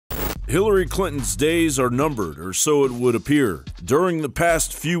Hillary Clinton's days are numbered, or so it would appear. During the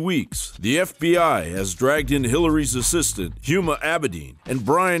past few weeks, the FBI has dragged in Hillary's assistant, Huma Abedin, and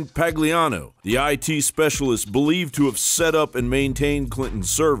Brian Pagliano, the IT specialist believed to have set up and maintained Clinton's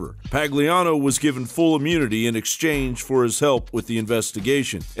server. Pagliano was given full immunity in exchange for his help with the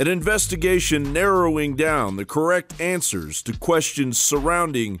investigation. An investigation narrowing down the correct answers to questions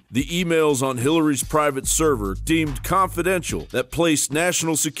surrounding the emails on Hillary's private server deemed confidential that placed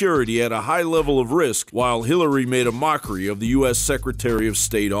national security at a high level of risk, while Hillary made a mockery of the U.S. Secretary of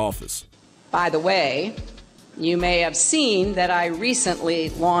State office. By the way, you may have seen that I recently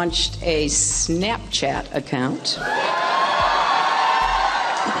launched a Snapchat account.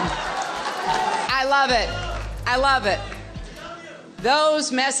 I love it. I love it.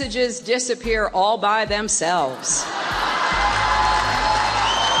 Those messages disappear all by themselves.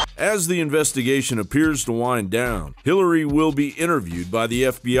 As the investigation appears to wind down, Hillary will be interviewed by the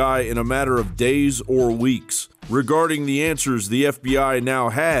FBI in a matter of days or weeks regarding the answers the FBI now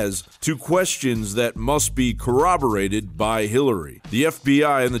has to questions that must be corroborated by Hillary. The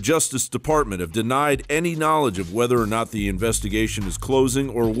FBI and the Justice Department have denied any knowledge of whether or not the investigation is closing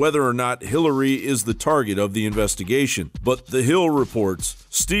or whether or not Hillary is the target of the investigation. But The Hill reports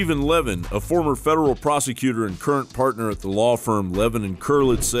Stephen Levin, a former federal prosecutor and current partner at the law firm Levin &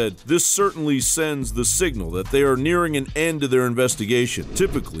 Kurlitz, said, "This certainly sends the signal that they are nearing an end to their investigation.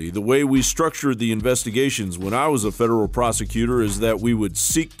 Typically, the way we structured the investigations when I was a federal prosecutor is that we would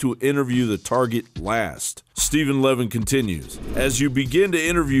seek to interview the target last." Stephen Levin continues, "As you begin to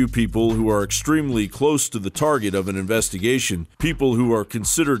interview people who are extremely close to the target of an investigation, people who are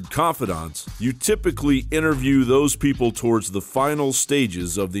considered confidants, you typically interview those people towards the final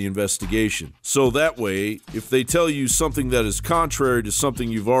stages of the investigation. So that way, if they tell you something that is contrary to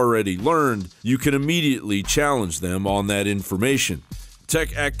something you've already learned, you can immediately challenge them on that information."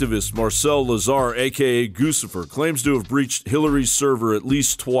 Tech activist Marcel Lazar, aka Guccifer, claims to have breached Hillary's server at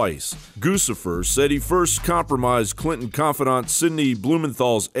least twice. Guccifer said he first compromised Clinton confidant Sidney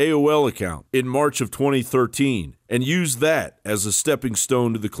Blumenthal's AOL account in March of 2013 and used that as a stepping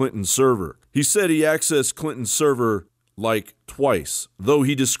stone to the Clinton server. He said he accessed Clinton's server like twice, though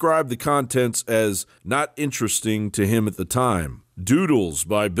he described the contents as not interesting to him at the time. Doodles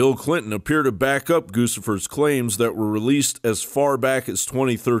by Bill Clinton appear to back up Guccifer's claims that were released as far back as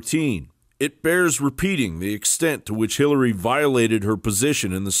 2013. It bears repeating the extent to which Hillary violated her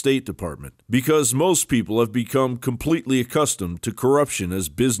position in the State Department, because most people have become completely accustomed to corruption as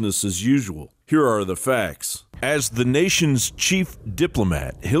business as usual. Here are the facts. As the nation's chief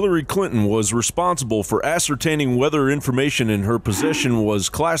diplomat, Hillary Clinton was responsible for ascertaining whether information in her possession was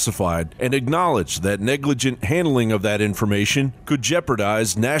classified and acknowledged that negligent handling of that information could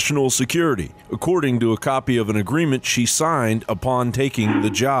jeopardize national security, according to a copy of an agreement she signed upon taking the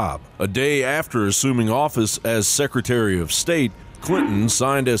job. A day after assuming office as Secretary of State, Clinton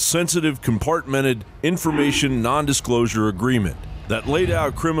signed a sensitive compartmented information non-disclosure agreement that laid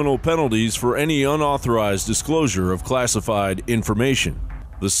out criminal penalties for any unauthorized disclosure of classified information.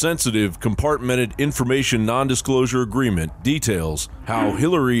 The sensitive compartmented information non-disclosure agreement details how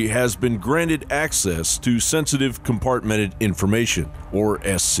Hillary has been granted access to sensitive compartmented information, or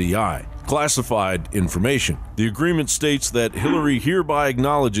SCI, classified information. The agreement states that Hillary hereby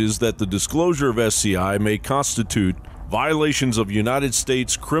acknowledges that the disclosure of SCI may constitute violations of United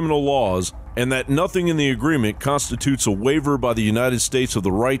States criminal laws, and that nothing in the agreement constitutes a waiver by the United States of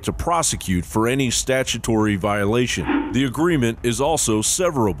the right to prosecute for any statutory violation. The agreement is also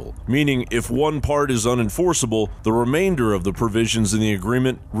severable, meaning if one part is unenforceable, the remainder of the provisions in the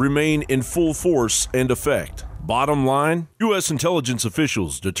agreement remain in full force and effect. Bottom line, U.S. intelligence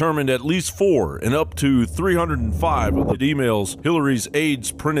officials determined at least 4 and up to 305 of the emails Hillary's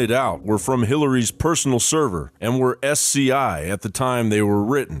aides printed out were from Hillary's personal server and were SCI at the time they were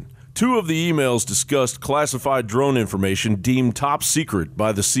written. 2 of the emails discussed classified drone information deemed top secret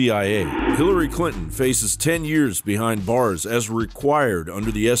by the CIA. Hillary Clinton faces 10 years behind bars as required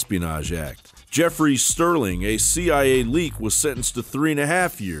under the Espionage Act. Jeffrey Sterling, a CIA leak, was sentenced to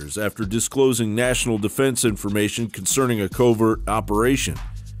 3.5 years after disclosing national defense information concerning a covert operation.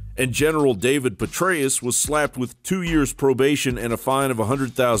 And General David Petraeus was slapped with 2 years probation and a fine of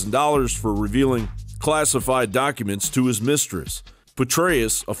 $100,000 for revealing classified documents to his mistress.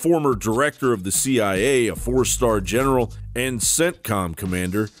 Petraeus, a former director of the CIA, a 4-star general, and CENTCOM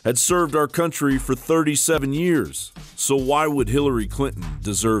commander, had served our country for 37 years. So why would Hillary Clinton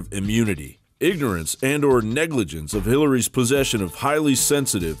deserve immunity? Ignorance and/or negligence of Hillary's possession of highly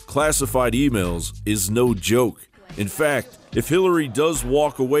sensitive, classified emails is no joke. In fact, if Hillary does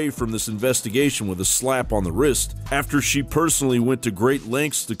walk away from this investigation with a slap on the wrist, after she personally went to great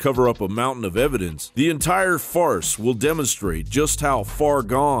lengths to cover up a mountain of evidence, the entire farce will demonstrate just how far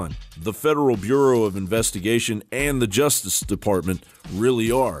gone the Federal Bureau of Investigation and the Justice Department really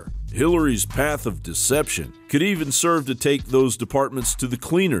are. Hillary's path of deception could even serve to take those departments to the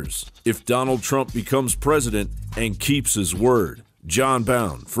cleaners if Donald Trump becomes president and keeps his word. John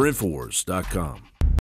Bowne for Infowars.com.